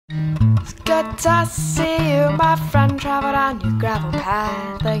good to see you, my friend. Travel down your gravel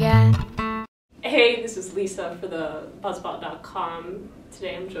path again. Hey, this is Lisa for the Buzzbot.com.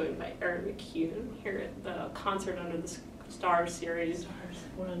 Today I'm joined by Erin McKeown here at the Concert Under the Stars series.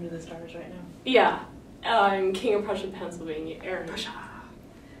 We're under the stars right now. Yeah, in King of Prussia, Pennsylvania. Erin,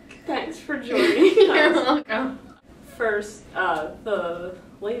 thanks for joining You're us. welcome. First, the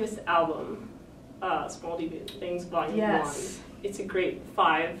latest album, Small Deviant Things Volume 1. It's a great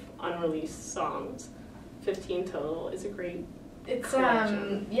 5 unreleased songs, 15 total. It's a great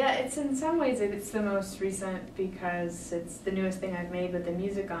collection. It's in some ways it's the most recent because it's the newest thing I've made, but the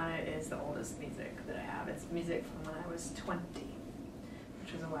music on it is the oldest music that I have. It's music from when I was 20,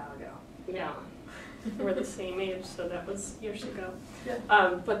 which was a while ago. Yeah, we're the same age, so that was years ago.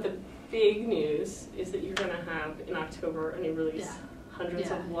 Yeah. But the big news is that you're going to have in October a new release,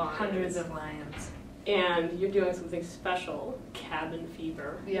 Hundreds of Lions. Hundreds of Lions. And you're doing something special, Cabin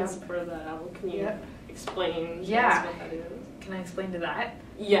Fever. Yeah. Is for the album. Can you explain what that is? Can I explain to that?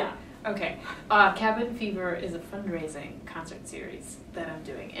 Yeah. Okay. Cabin Fever is a fundraising concert series that I'm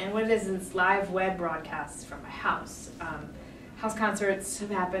doing. And what it is, it's live web broadcasts from my house. House concerts have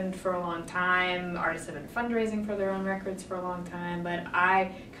happened for a long time. Artists have been fundraising for their own records for a long time. But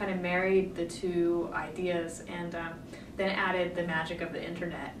I kind of married the two ideas and then added the magic of the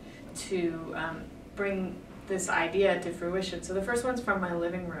internet to bring this idea to fruition. So the first one's from my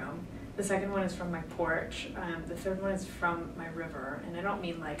living room. The second one is from my porch. The third one is from my river. And I don't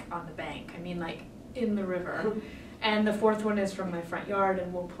mean like on the bank. I mean like in the river. And the fourth one is from my front yard,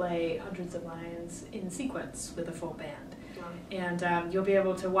 and we'll play Hundreds of Lions in sequence with a full band. And you'll be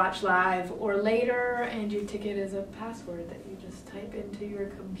able to watch live or later, and your ticket is a password that you just type into your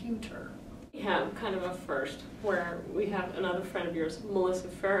computer. We have kind of a first where we have another friend of yours, Melissa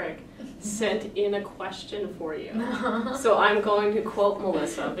Ferrick, sent in a question for you. So I'm going to quote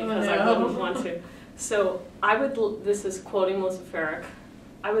Melissa because I wouldn't want to. So this is quoting Melissa Ferrick,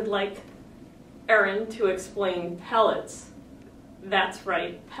 I would like Erin to explain pellets. That's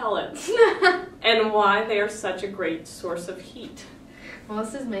right, pellets. And why they are such a great source of heat.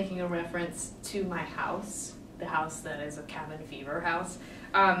 Melissa's making a reference to my house, the house that is a Cabin Fever house.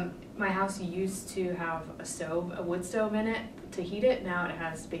 My house used to have a stove, a wood stove in it to heat it. Now it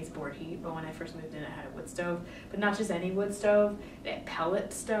has baseboard heat, but when I first moved in it had a wood stove. But not just any wood stove, a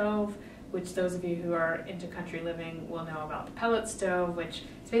pellet stove, which those of you who are into country living will know about the pellet stove, which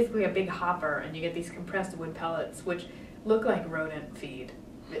is basically a big hopper, and you get these compressed wood pellets, which look like rodent feed.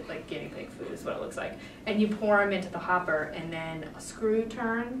 Like guinea pig food is what it looks like. And you pour them into the hopper, and then a screw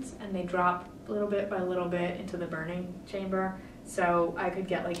turns, and they drop little bit by little bit into the burning chamber. So I could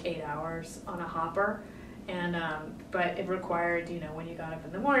get like 8 hours on a hopper. And but it required, when you got up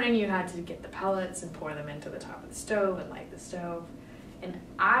in the morning, you had to get the pellets and pour them into the top of the stove and light the stove. And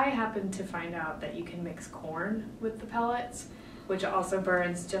I happened to find out that you can mix corn with the pellets, which also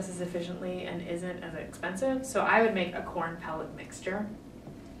burns just as efficiently and isn't as expensive. So I would make a corn pellet mixture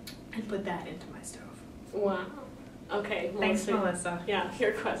and put that into my stove. Wow. Okay. Thanks, Melissa. Yeah,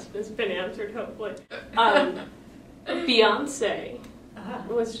 your question has been answered, hopefully. Beyonce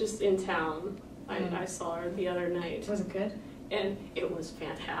was just in town. I saw her the other night. Was it good? And it was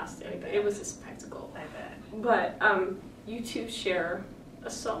fantastic. It was a spectacle. I bet. But you two share a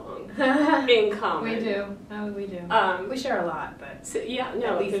song in common. We do. Oh, we do. We share a lot, but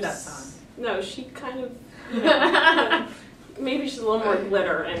at least that song. No, she kind of, maybe she's a little more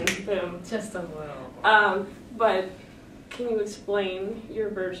glitter and boom. Just a little. But can you explain your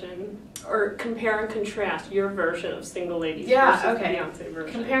version, or compare and contrast your version of Single Ladies versus the Beyonce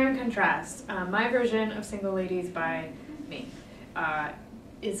version? Compare and contrast. My version of Single Ladies by me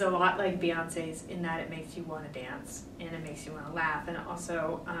is a lot like Beyonce's in that it makes you want to dance and it makes you want to laugh, and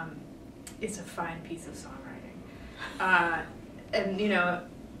also it's a fine piece of songwriting. And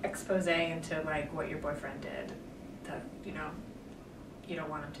expose into like what your boyfriend did that you don't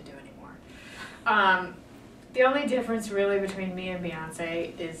want him to do anymore. The only difference really between me and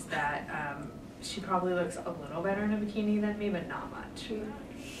Beyonce is that she probably looks a little better in a bikini than me, but not much.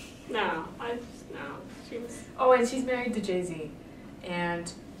 No. She was. Oh, and she's married to Jay-Z,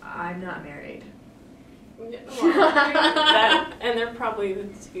 and I'm not married. Yeah, well, and they're probably the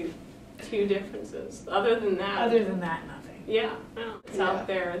two differences. Other than that, nothing. Yeah, no. It's out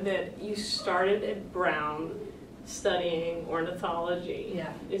there that you started at Brown studying ornithology.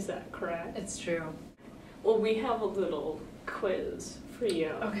 Yeah. Is that correct? It's true. Well, we have a little quiz for you.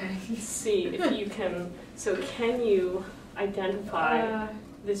 Okay. See if you can. So, can you identify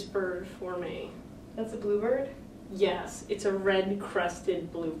this bird for me? That's a bluebird? Yes, it's a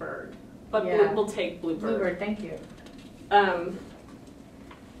red-crested bluebird. But we'll take bluebird. Bluebird, thank you.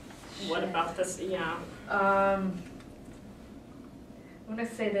 What about this? Yeah. I'm gonna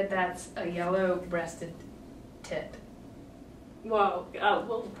say that that's a yellow-breasted tit. Well,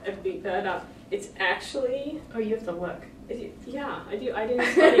 we'll beat that up. It's actually. Oh, you have to look. Yeah, I do. I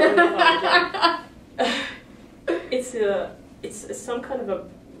didn't study ornithology. It's some kind of a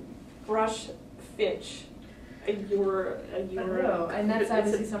brush finch. And that's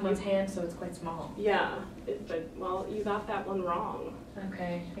obviously someone's hand, so it's quite small. Yeah, but well, you got that one wrong.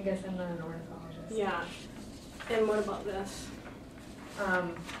 Okay, I guess I'm not an ornithologist. Yeah. And what about this?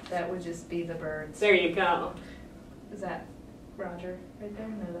 That would just be the birds. There you go. Is that Roger right there?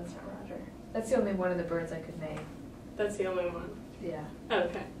 No, that's not Roger. That's the only one of the birds I could name. That's the only one. Yeah.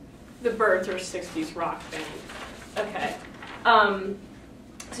 Okay. The Birds are 60s rock band. Okay.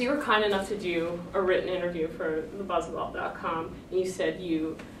 So you were kind enough to do a written interview for thebuzzball.com, and you said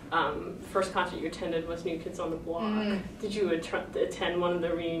you first concert you attended was New Kids on the Block. Mm. Did you attend one of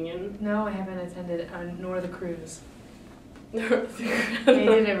the reunion? No, I haven't attended nor the cruise. They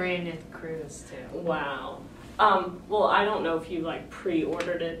did a reunion cruise too. Wow. Well, I don't know if you like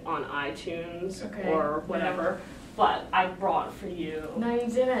pre-ordered it on iTunes or whatever, but I brought for you. No, you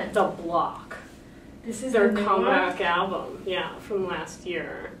didn't. The Block. This is their comeback album, yeah, from last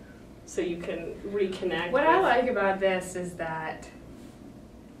year. So you can reconnect. What I like about this is that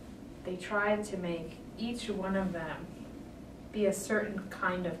they tried to make each one of them be a certain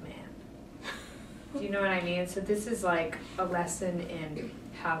kind of man. Do you know what I mean? So this is like a lesson in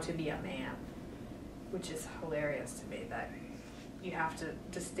how to be a man, which is hilarious to me that you have to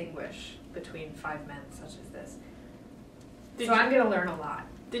distinguish between 5 men such as this. So I'm going to learn a lot.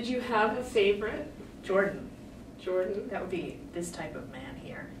 Did you have a favorite? Jordan. Jordan? That would be this type of man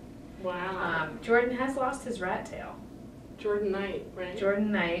here. Wow. Jordan has lost his rat tail. Jordan Knight, right?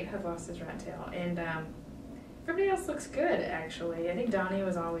 Jordan Knight has lost his rat tail. And everybody else looks good, actually. I think Donnie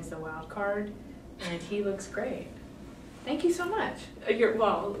was always the wild card, and he looks great. Thank you so much.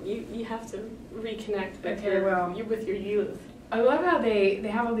 You have to reconnect with with your youth. I love how they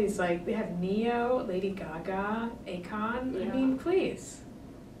have all these, like, they have Neo, Lady Gaga, Akon. Yeah. I mean, please.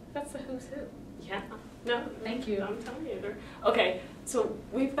 That's the who's who. Yeah. No. Thank you. I'm telling you. Okay, so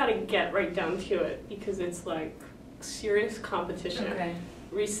we've got to get right down to it because it's like serious competition. Okay.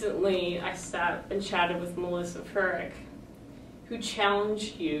 Recently, I sat and chatted with Melissa Ferrick, who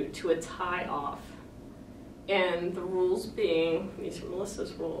challenged you to a tie-off. And the rules being, these are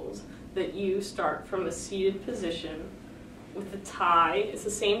Melissa's rules, that you start from a seated position with the tie. It's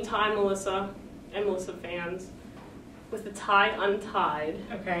the same tie, Melissa and Melissa fans, with the tie untied.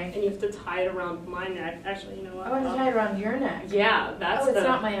 Okay. And you have to tie it around my neck. Actually, you know what? I want to tie it around your neck. Yeah, that's it's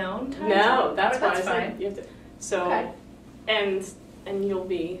not my own tie? No, that's why I said you have to. So, and you'll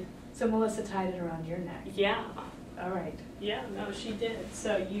be. So Melissa tied it around your neck. Yeah. All right. Yeah, no, she did.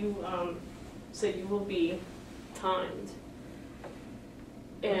 So you will be timed.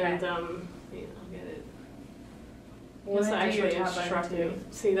 And I'll get it. Melissa actually instructed me.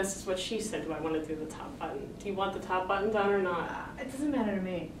 See, this is what she said. Do I want to do the top button? Do you want the top button done or not? It doesn't matter to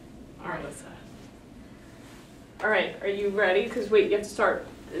me. All right. Melissa. All right, are you ready? Because wait, you have to start.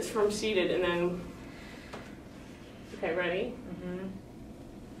 It's from seated and then. Okay, ready? Mm-hmm.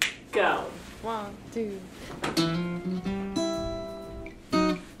 Go. 1, 2.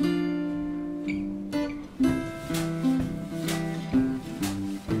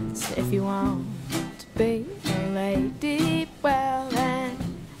 So if you want to be a lady, well then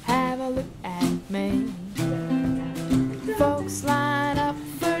have a look at me. Folks line up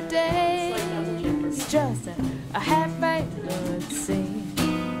for days. It's just a half-baked good scene.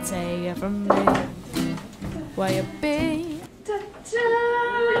 Take it from me. Where you be?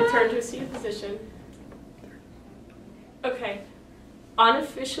 Return to a seated position. Okay.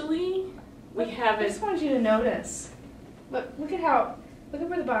 Unofficially, we have I just wanted you to notice. Look at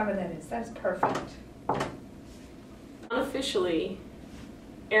where the bottom of that is. That's perfect. Unofficially,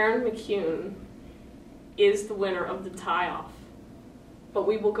 Erin McKeown is the winner of the tie-off. But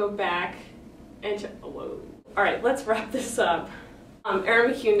we will go back and whoa. All right, let's wrap this up.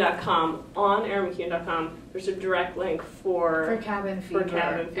 ErinMcKeown.com. On ErinMcKeown.com, there's a direct link for Cabin Fever.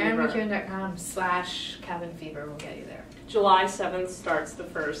 ErinMcKeown.com/Cabin Fever will get you there. July 7th starts the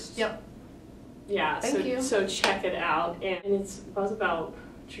first. Yep. Yeah. Thank you. So check it out, and it's Buzzball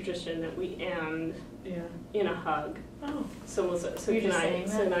tradition that we end in a hug. Oh. So you're just saying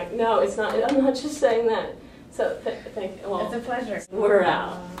that? No, it's not. I'm not just saying that. So thank you. Well, it's a pleasure. We're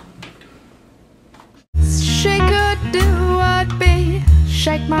out. She could do what be,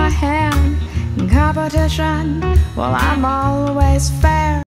 shake my hand in competition. Well, I'm always fair.